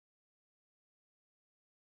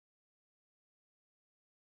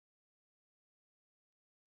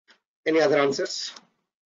Any other answers?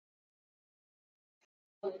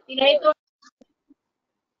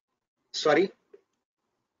 Sorry.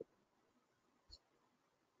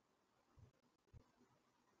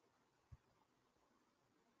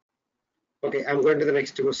 Okay, I'm going to the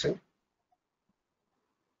next question.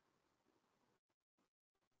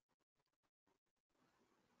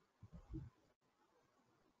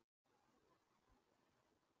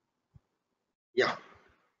 Yeah.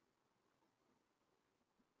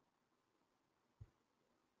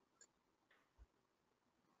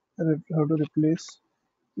 How to replace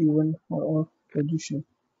even or position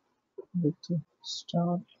with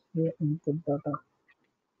start here input data.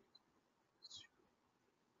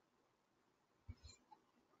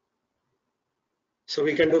 So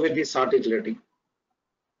we can do with the sort utility.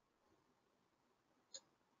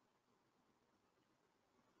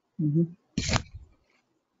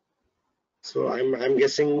 So I'm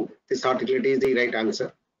guessing the sort utility is the right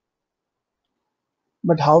answer.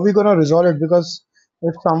 But how are we gonna resolve it? Because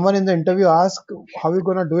if someone in the interview asks how are we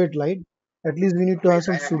gonna do it, right? At least we need to have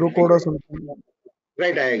some pseudocode or something.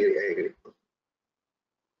 Right, I agree.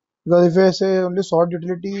 Because if I say only sort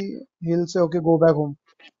utility, he'll say, okay, go back home.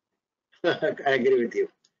 I agree with you.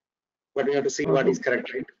 But we have to see what is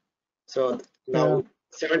correct, right? So now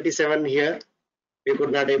 77 here, we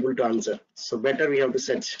could not able to answer. So better we have to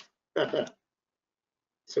search.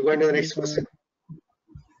 So going to the next question.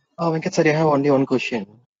 Venkat sir, I have only one question.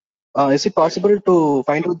 Is it possible to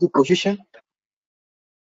find out the position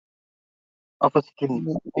of a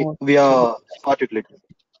string via sort utility?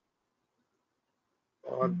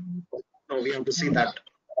 Or no, we have to see that.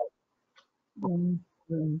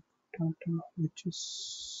 Which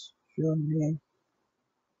is your name.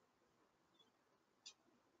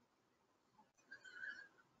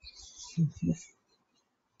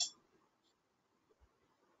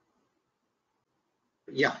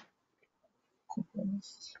 Yeah.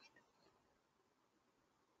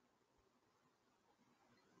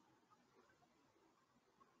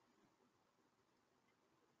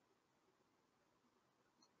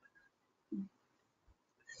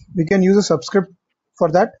 We can use a subscript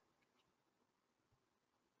for that.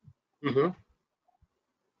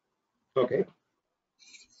 Okay.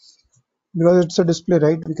 Because it's a display,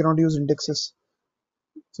 right? We cannot use indexes.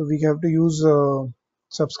 So we have to use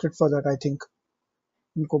subscript for that, I think.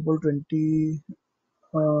 In COBOL 20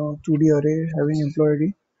 2D array having employee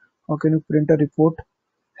ID, how can you print a report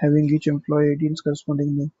having each employee ID and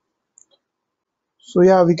corresponding name? So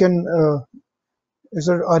yeah, we can, it's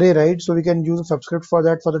an array, right? So we can use a subscript for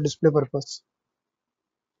that for the display purpose.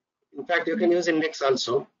 In fact, you can use index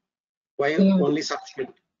also. Why only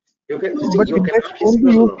subscript? You can. But You index cannot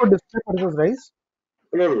only used for display purpose, right?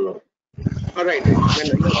 No. All right. When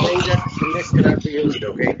you're saying that index cannot be used,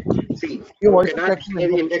 okay. See, Your you voice is cannot cracking. display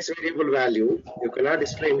the index variable value. You cannot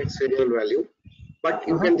display index variable value, but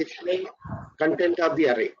you can display content of the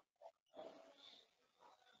array.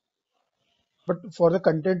 But for the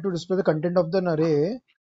content to display the content of the array,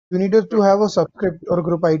 you need to have a subscript or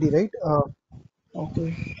group ID, right?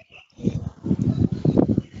 Okay.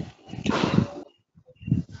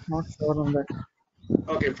 Not sure on that.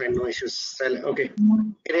 Okay, fine, no issues. Okay.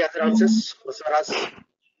 Any other answers? We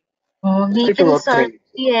can search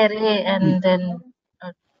the array and then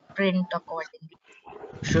print accordingly.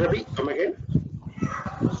 Shurabi, come again.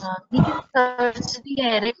 We can search the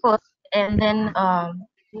array first and then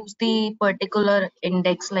use the particular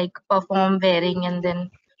index like perform varying and then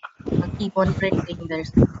keep on printing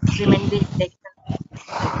this. Increment the index.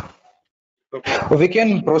 Okay. We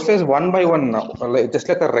can process one by one, just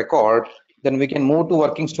like a record. Then we can move to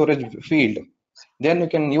working storage field. Then we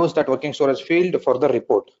can use that working storage field for the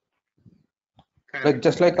report. Like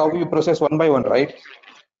just like how you process one by one, right?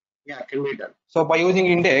 Yeah, can be done. So by using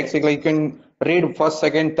index, like you can read first,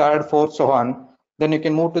 second, third, fourth, so on. Then you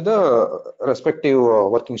can move to the respective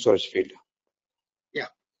working storage field. Yeah,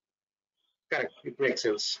 correct. It makes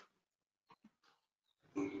sense.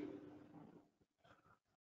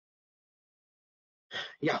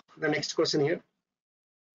 Yeah, the next question here.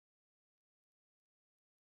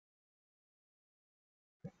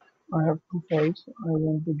 I have two files. I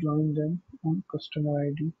want to join them on customer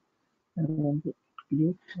ID and I want to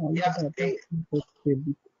include all the data in both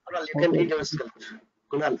tables. Kunal, you can read yourself.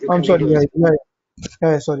 Kunal, you I'm can sorry. read yourself.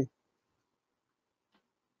 Yeah, sorry.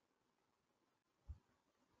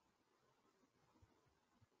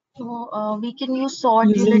 So we can use sort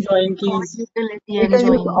utility, join keys. Utility We and can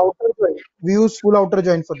use join. outer join. We use full outer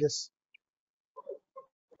join for this.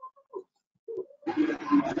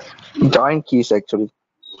 Join keys actually.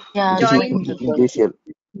 Yeah, This join is key. initial.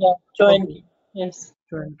 Yeah, join key. Yes.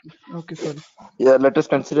 Join key. Okay, sorry. Yeah, let us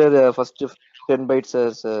consider the first 10 bytes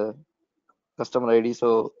as customer ID.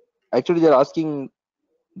 So actually, they're asking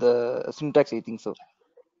the syntax. I think so.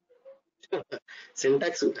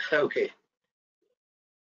 Syntax, okay.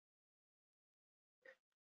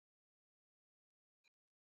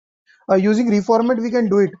 Using reformat, we can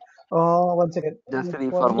do it. One second. Just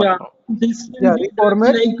Reformat. reformat. Yeah, this will Yeah, be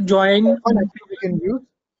reformat. done like join. We can use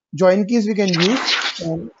join keys. We can use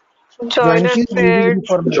Join join keys using unpaired.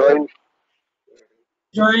 reformat.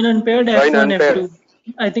 Join unpaired Join F1, unpaired. F2.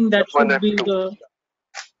 I think that F1, should be F2. the,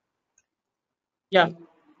 yeah.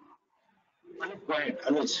 Go ahead,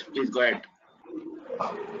 Anuj, please go ahead.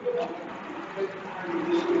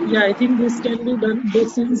 Yeah, I think this can be done.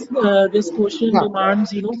 This is this question Yeah,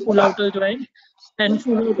 demands, full outer join, and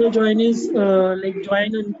full outer join is like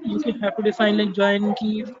join, and you can have to define like join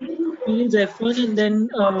key fields F1, and then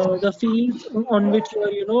the fields on which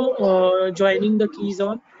you are, joining the keys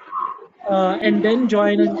on, and then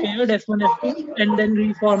join unpaired F1, F2, and then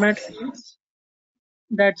reformat fields.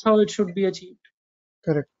 That's how it should be achieved.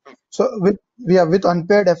 correct. So with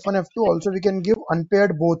unpaired F1 F2 also we can give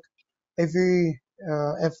unpaired both if we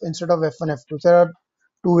F instead of F1 F2. There are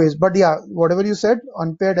two ways, but yeah, whatever you said,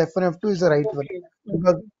 unpaired F1 F2 is the right one Okay.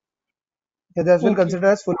 because it has been Okay. considered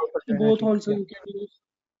as full outer join. I Both think. also Yeah, you can use.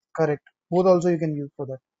 correct. Both also you can use for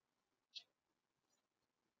that.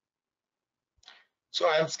 So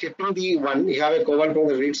I am skipping the one. You have a COBOL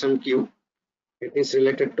to read some queue. It is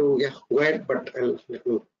related to, yeah, go ahead, but let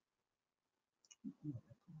me.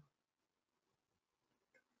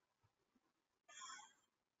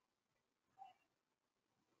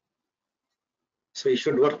 So you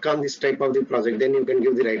should work on this type of the project, then you can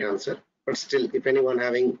give the right answer. But still, if anyone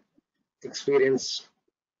having experience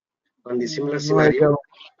on the similar scenario,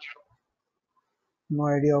 No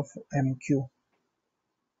idea of MQ.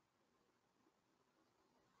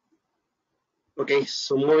 okay.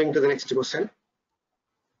 So moving to the next question.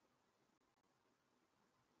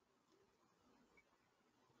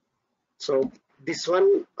 So this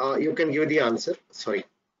one, you can give the answer. Sorry.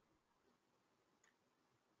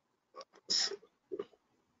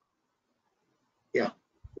 Yeah.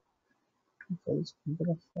 It's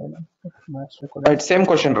same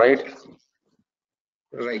question, right?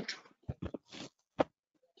 Right.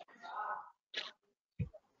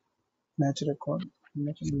 Match record.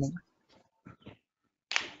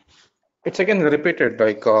 It's again repeated,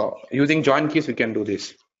 like using join keys, we can do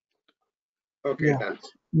this. Okay, Yeah, done.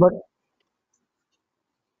 but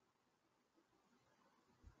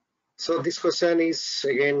So this question is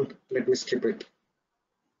again, let me skip it.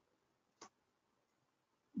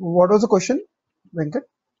 what was the question, Venkat?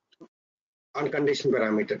 Unconditioned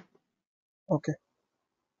parameter. Okay.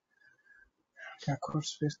 Backward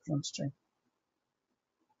space constraint.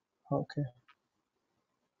 Okay.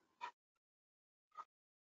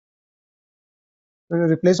 So the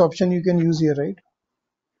replace option you can use here, right?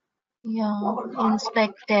 Yeah,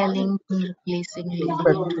 inspect telling, replacing, leading,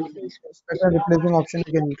 Inspect and trailing. and replacing option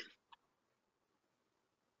you can use.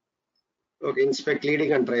 Okay, inspect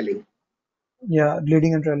leading and trailing. Yeah,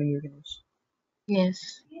 leading and trailing you can use.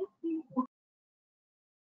 Yes.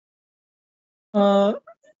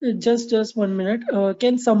 Just 1 minute.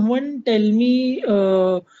 Can someone tell me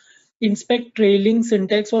inspect trailing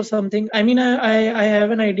syntax or something? I mean, I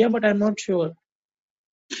have an idea, but I'm not sure.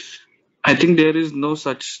 I think there is no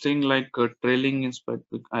such thing like trailing inspect.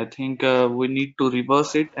 I think we need to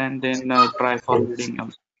reverse it and then try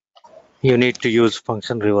forwarding. You need to use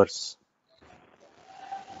function reverse.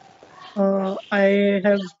 I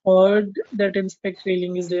have heard that inspect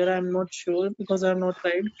trailing is there. I'm not sure because I've not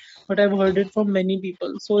tried, but I've heard it from many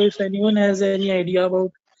people. So if anyone has any idea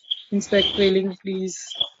about inspect trailing, please.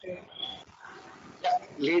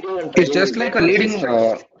 Leading and It's trailing just is like there. a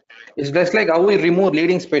leading. It's just like how we remove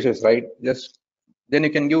leading spaces, right? Just then you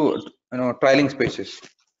can give trailing spaces.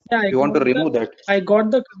 Yeah, You want to remove that. I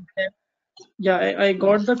got the concept. Yeah, I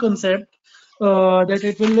got the concept that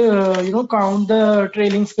it will count the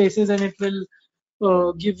trailing spaces and it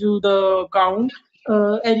will give you the count.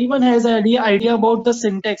 Anyone has any idea about the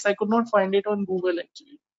syntax? I could not find it on Google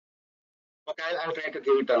actually. Okay, I'll try to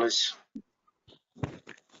give it Anush.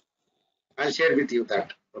 I'll share with you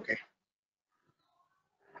that. Okay.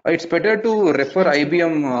 It's better to refer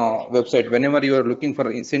IBM website whenever you are looking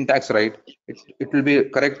for syntax, right? It will be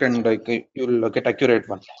correct and like you will get accurate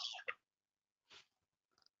one.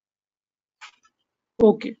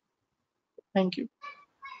 Okay, thank you.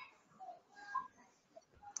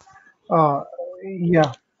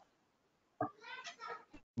 Yeah.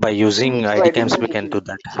 By using ID camps, we can do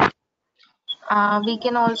that. We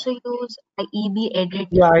can also use EB edit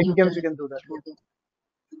Yeah, ID camps you utility can do that. to do that.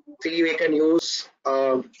 See, we can use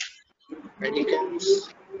IDCAMS. This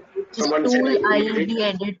Someone said tool I will read. ID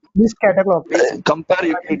edit. This catalog. Compare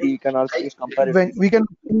utility. You can also use compare When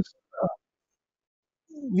utility.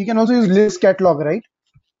 we can also use list catalog, right?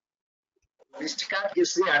 List cat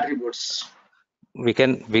gives the attributes. We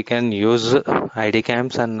can use ID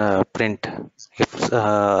camps and print. If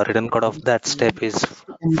return code of that step is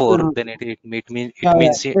 4, then it means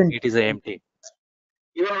Print. it is empty.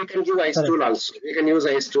 Even we can give ice Correct. tool also. We can use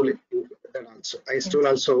ice tool in that also. Ice tool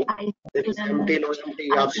also. There is empty, no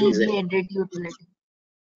empty option is there. Edit utility.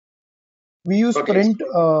 We use Okay. print in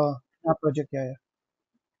our project. Yeah.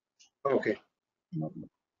 Okay. No.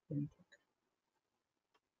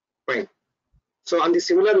 Fine. So on the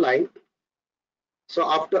similar line,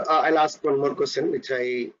 so after I'll ask one more question which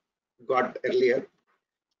I got earlier.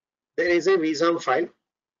 There is a VSAM file.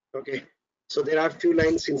 Okay. So there are few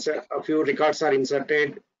lines insert, a few records are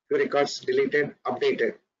inserted, few records deleted,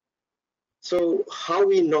 updated. So how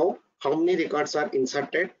we know how many records are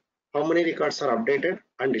inserted, how many records are updated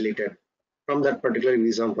and deleted from that particular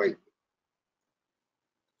VSAM file?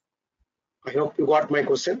 I hope you got my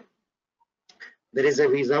question. There is a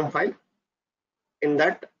VSAM file. In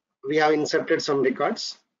that we have inserted some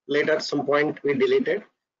records. Later some point we deleted.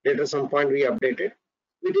 Later some point we updated.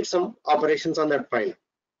 We did some operations on that file.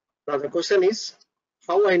 Now the question is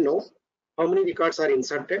how I know how many records are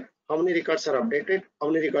inserted, how many records are updated,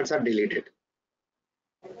 how many records are deleted.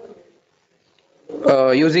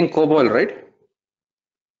 Using COBOL, right?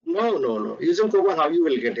 No. Using COBOL, how you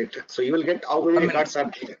will get it? So you will get how many records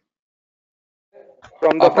are there.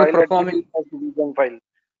 From the After file performing, attributes of the VSAM file.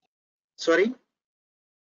 Sorry?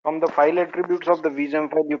 From the file attributes of the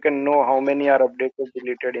VSAM file, you can know how many are updated,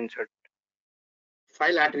 deleted, inserted.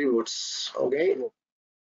 File attributes. Okay.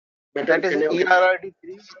 Better That is can you,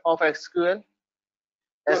 ERRD3 of SQL.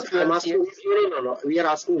 no, I'm SQL asking, CX. no. We are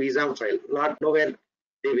asking VSAM file, not nowhere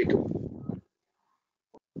DB2.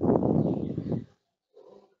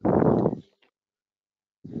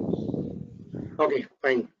 Okay,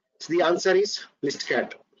 fine. So the answer is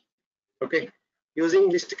listcat. Okay. Using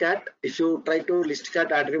listcat, if you try to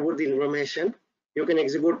listcat attribute the information, you can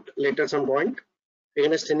execute later some point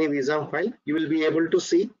against any VSAM file. You will be able to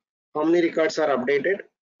see how many records are updated,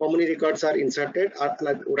 how many records are inserted or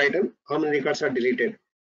written, how many records are deleted.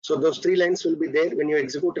 So those 3 lines will be there when you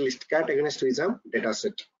execute a listcat against VSAM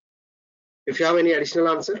dataset. If you have any additional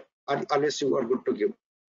answer, unless you are good to give.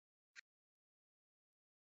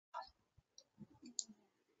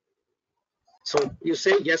 So you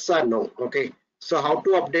say yes or no. Okay. So how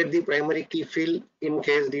to update the primary key field in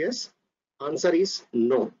KSDS? Answer is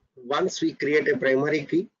no. Once we create a primary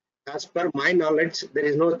key, as per my knowledge, there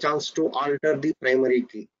is no chance to alter the primary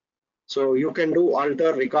key. So you can do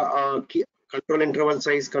alter key, control interval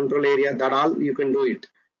size, control area, that all you can do it,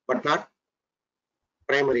 but not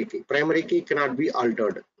primary key. Primary key cannot be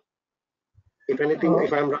altered. If anything,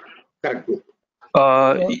 if I'm wrong, correct me.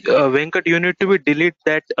 Venkat, you need to be delete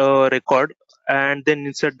that record and then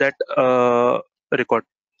insert that record.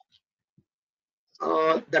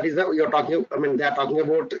 That is the you're talking. I mean, they are talking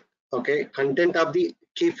about okay content of the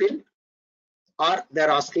key field, or they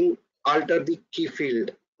are asking alter the key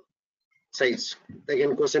field size.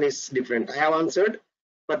 Again, question is different. I have answered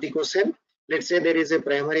for the question. Let's say there is a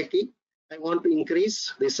primary key. I want to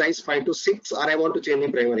increase the size 5 to 6, or I want to change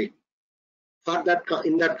the primary. For that,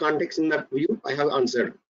 in that context, in that view, I have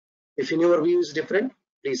answered. If in your view is different,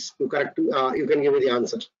 please you correct. You can give me the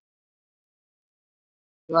answer.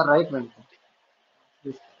 You are right, Venkat.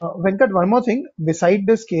 Venkat, one more thing. Beside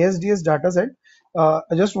this KSDS dataset,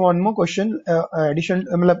 just one more question.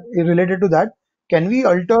 Related to that, can we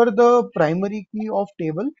alter the primary key of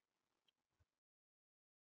table